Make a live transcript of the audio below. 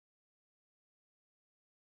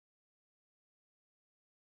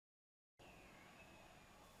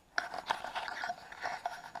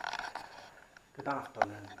Good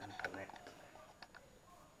afternoon, Internet.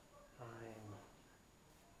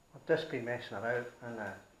 I've just been messing about in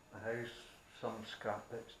the house, some scrap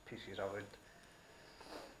bits, pieces of wood.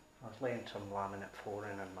 I was laying some laminate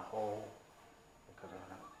flooring in my hall because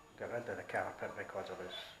I got rid of the carpet because I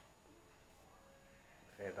was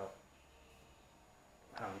fed up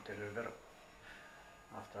having to hoover it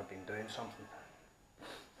after I've been doing something.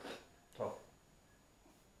 So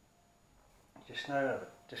just now I'm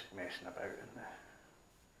just messing about in the,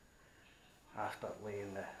 after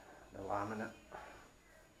laying the laminate,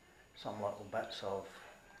 some little bits of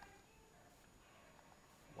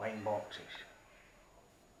wine boxes.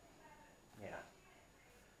 Yeah.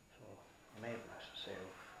 So I made myself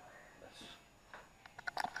this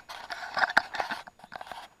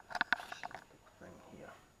thing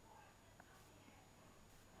here.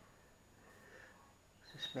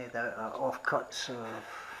 This is made out of offcuts of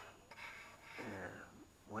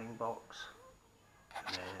wine box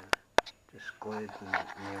and then just glued and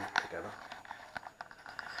nailed together.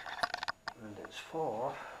 And it's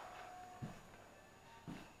for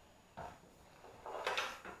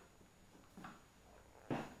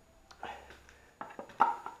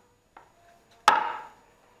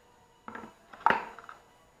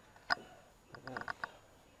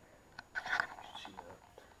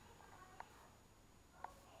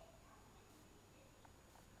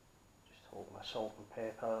just hold my salt and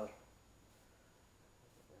pepper,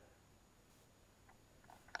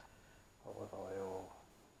 olive oil,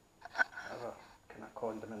 whatever kind of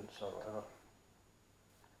condiments or whatever.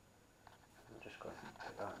 I'm just going to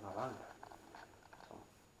put that in my van. So,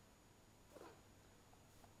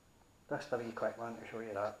 just a wee quick one to show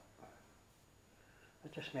you that. I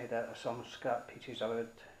just made out of some scrap pieces of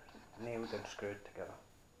wood, nailed and screwed together.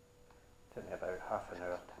 Took me about half an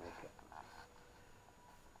hour to make it.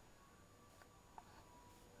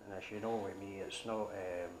 And as you know with me, it's not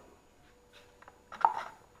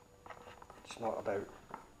about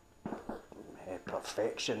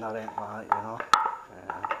perfection or anything like that, you know.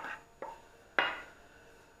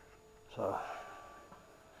 So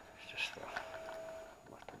it's just a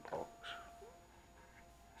little box.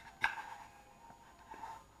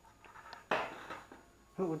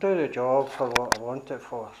 It will do the job for what I want it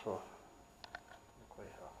for, so I'm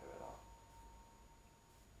quite happy with that.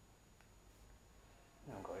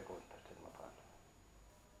 Now I'm going to go and put it in my pan.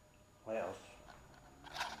 Laters.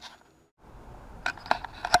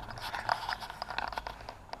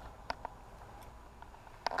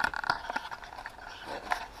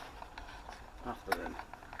 After then,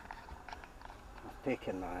 I've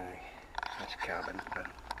taken this cabin and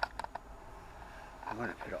I'm going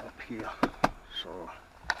to put it up here, so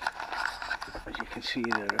as you can see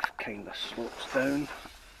the roof kind of slopes down,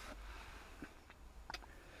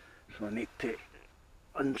 so I need to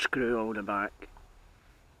unscrew all the back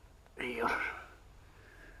here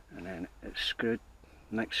and then it's screwed,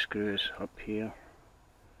 next screw is up here,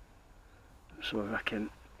 so if I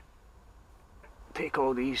can take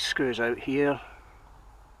all these screws out here,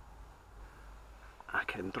 I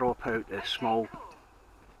can drop out the small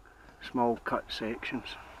cut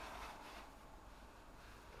sections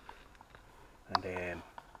and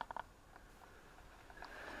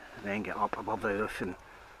then get up above the roof. And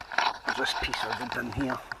there's this piece of wood in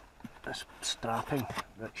here, this strapping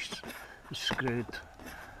which is screwed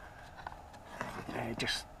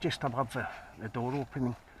just above the door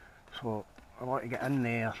opening, so I want to get in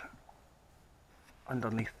there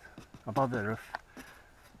underneath, above the roof,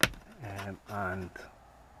 and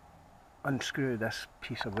unscrew this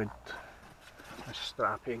piece of wood, this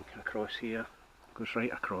strapping across here, goes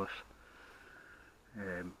right across,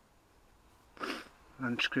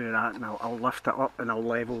 unscrew that and I'll lift it up and I'll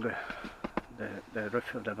level the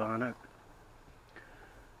roof of the van out.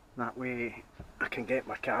 That way I can get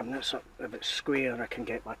my cabinets up. If it's square I can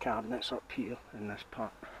get my cabinets up here in this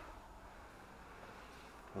part,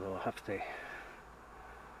 although I have to,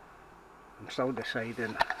 I'm still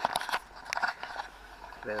deciding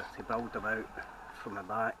whether to build them out from the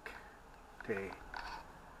back to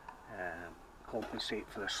compensate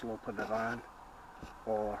for the slope of the van,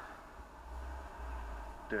 or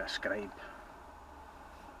do a scribe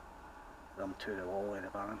them to the wall of the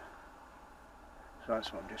van. So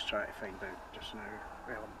that's what I'm just trying to find out just now.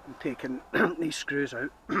 Well, I'm taking these screws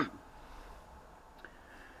out and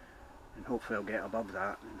hopefully I'll get above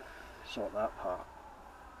that and sort that part.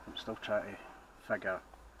 I'm still trying to figure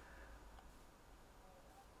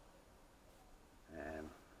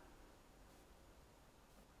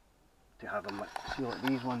to have them, like, see, like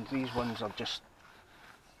these ones are just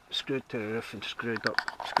screwed to the roof and screwed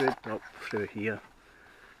up through here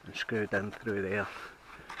and screwed in through there.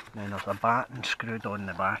 And then there's a batten screwed on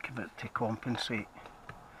the back of it to compensate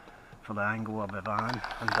for the angle of the van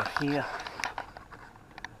under here,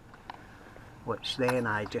 which then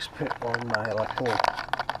I just put on my little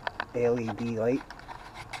LED light.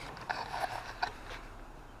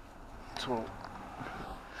 So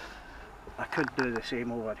I could do the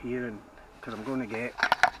same over here, and because I'm going to get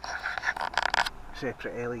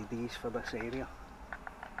separate LEDs for this area,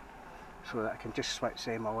 so that I can just switch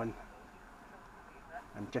them on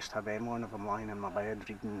and just have them on if I'm lying in my bed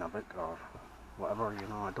reading a book or whatever, you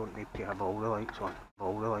know. I don't need to have all the lights on,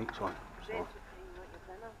 so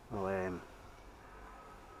I'll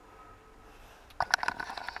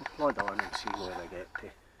plod on and see where I get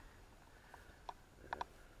to.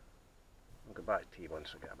 I'll go back to you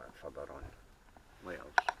once I get a bit further on. Later.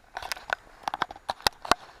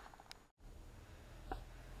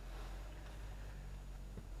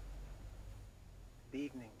 The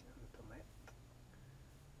evening internet.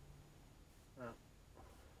 I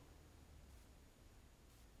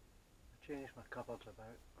changed my cupboards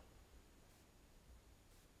about.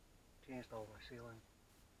 Changed all my ceiling.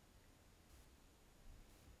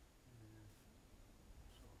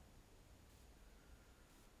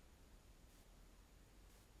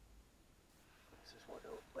 This is what it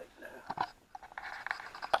looks like now.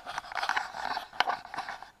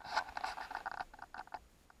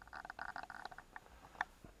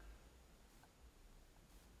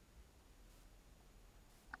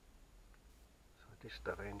 Just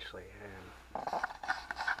eventually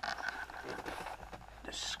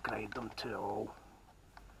describe them to all.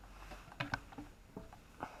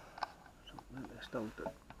 Something that I still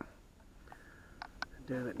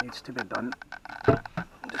do that needs to be done,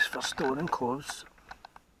 just for storing clothes.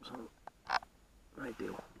 So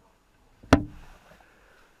ideal.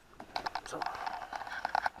 So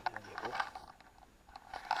there you go.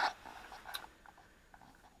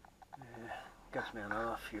 Gives me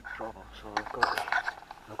another few problems, so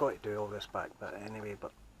I've got to do all this back bit anyway,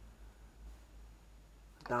 but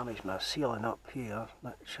damaged my ceiling up here,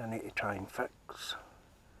 which I need to try and fix,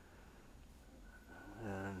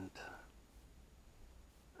 and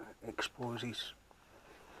it exposes.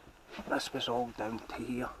 This was all down to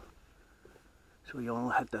here, so we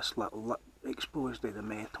only had this little lip exposed to the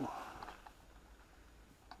metal.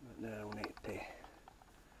 But now I'll need to,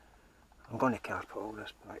 I'm going to carpet all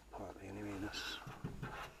this back part anyway,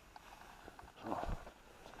 so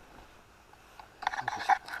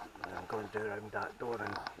I'm going to do around that door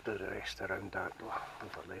and do the rest around that door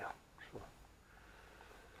over there. So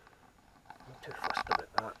I'm not too fussed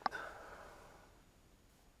about that.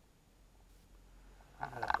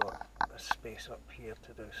 And I've got this space up here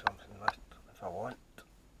to do something with if I want.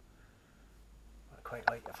 I quite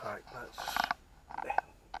like the fact that's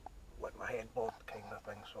like my headboard kind of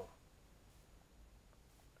thing, so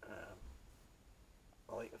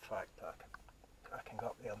I like the fact that I can go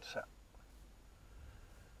up there and sit.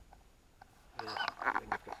 When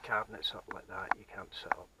you've got cabinets up like that, you can't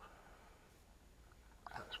sit up.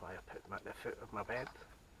 That's why I put them at the foot of my bed.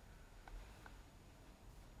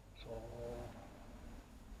 So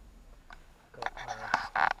got my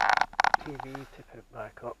TV to put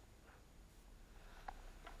back up,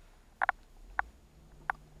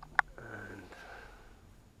 and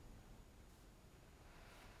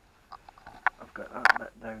I've got that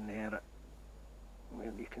bit down there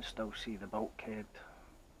where you can still see the bulkhead.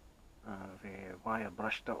 I've wire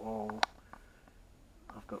brushed it all.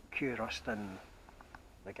 I've got Q-rust in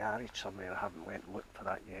the garage somewhere. I haven't went and looked for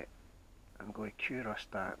that yet. I'm going to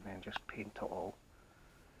Q-rust that and then just paint it all,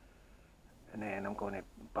 and then I'm going to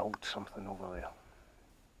build something over there.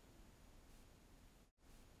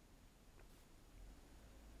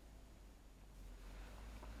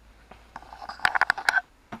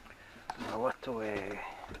 A little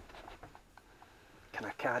kind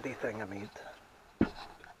of caddy thing I made.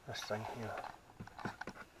 This thing here.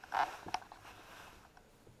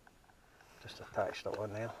 Just attached it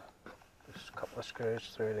on there. Just a couple of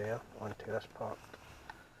screws through there onto this part.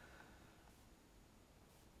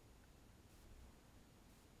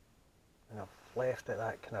 And I've left it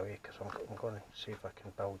that kind of way because I'm going to see if I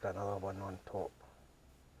can build another one on top.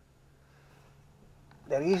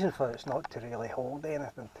 The reason for it's not to really hold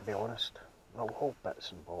anything, to be honest. It'll hold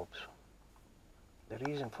bits and bobs. The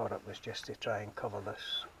reason for it was just to try and cover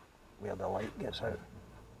this where the light gets out.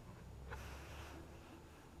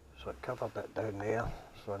 So it covered it down there,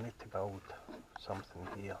 so I need to build something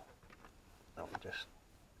here that will just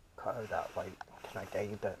cut out that light, kind of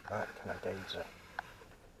guide it, that kind of guides it.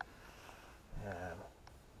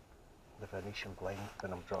 The Venetian blind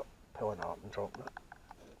when I'm pulling it up and dropping it.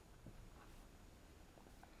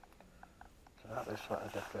 So that was what I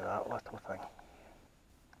did with that little thing.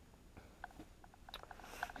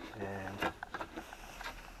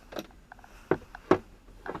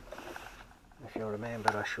 If you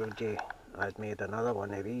remember, I showed you I'd made another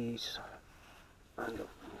one of these, and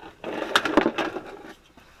I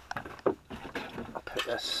put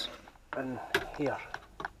this in here.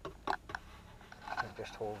 It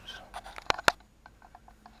just holds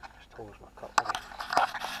my cutlery.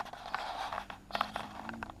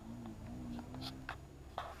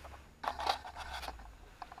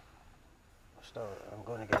 So I'm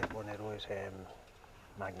going to get one of those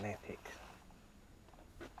magnetic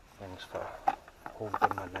things for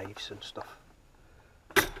holding my knives and stuff.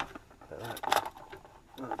 But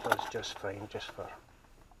that does just fine, just for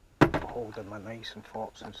holding my knives and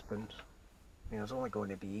forks and spoons. I mean, there's only going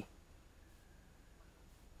to be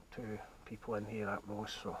 2 people in here at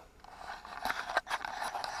most, so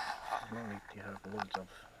there's no need to have loads of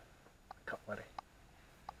cutlery.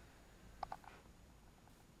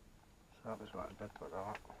 So that was what I did with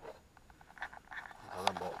that. The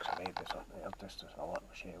other box I made was up there just as a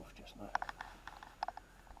little shelf just now.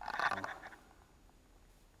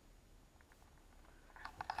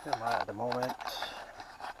 Where am I at the moment?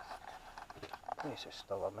 The place is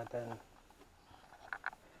still a mid-in.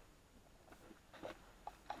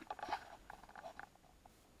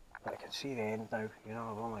 But I can see the end now, you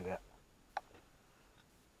know, I've only got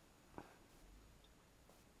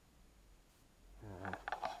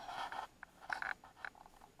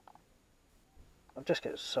I've just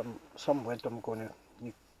got some wood I'm going to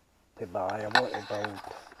need to buy. I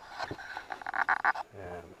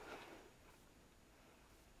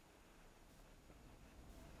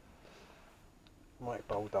want to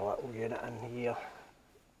build a little unit in here,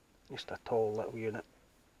 just a tall little unit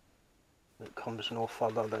that comes no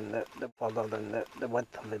further than the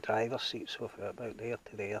width of the driver's seat, so from about there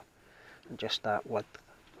to there, and just that width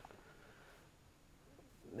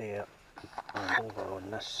there. And over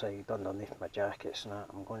on this side, underneath my jackets and that,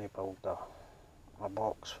 I'm going to build a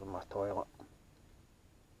box for my toilet.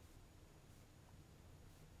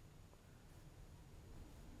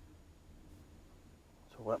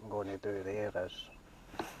 So what I'm going to do there is,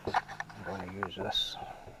 I'm going to use this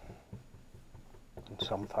in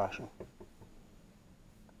some fashion.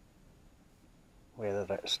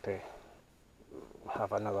 Whether it's to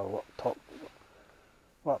have another worktop.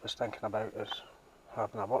 What I was thinking about is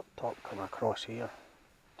having a worktop come across here.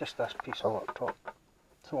 Just this piece of worktop.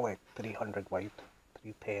 It's only 300 wide,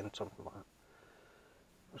 310, something like that.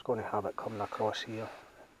 I was going to have it coming across here,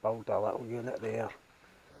 build a little unit there,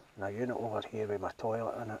 and a unit over here with my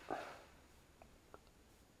toilet in it.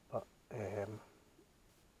 But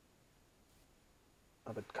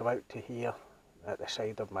I would come out to here at the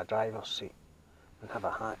side of my driver's seat and have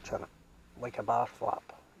a hatch in it, like a bar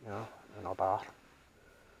flap, you know, in a bar,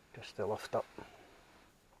 just to lift up,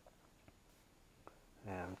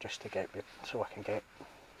 just to get me, so I can get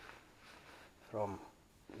from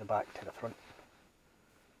the back to the front.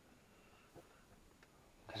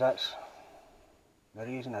 Because that's the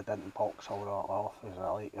reason I didn't box all that off, is I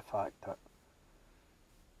like the fact that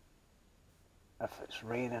if it's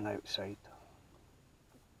raining outside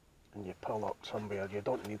and you pull up somewhere, you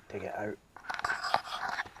don't need to get out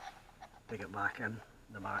to get back in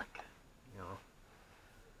the back, you know.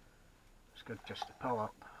 It's good just to pull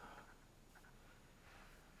up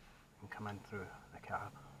and come in through the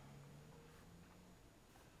cab.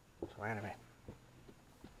 So anyway,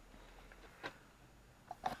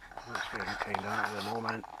 that's where I'm kind of at the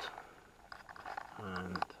moment,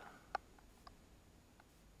 and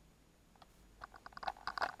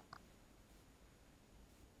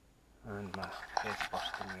my head's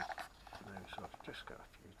busting me now, so I've just got a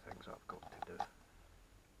few things I've got to do.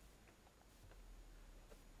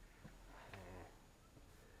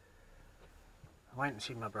 I went and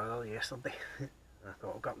seen my brother yesterday. I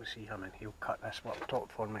thought I'll go up and see him and he'll cut this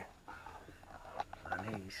worktop for me.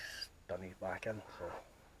 And he's done his back in, so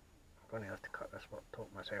I'm going to have to cut this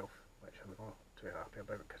worktop myself, which I'm not too happy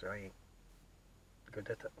about because I ain't good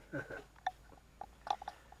at it.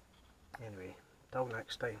 Anyway, till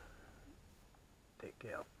next time, take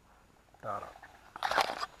care. Ta-ra.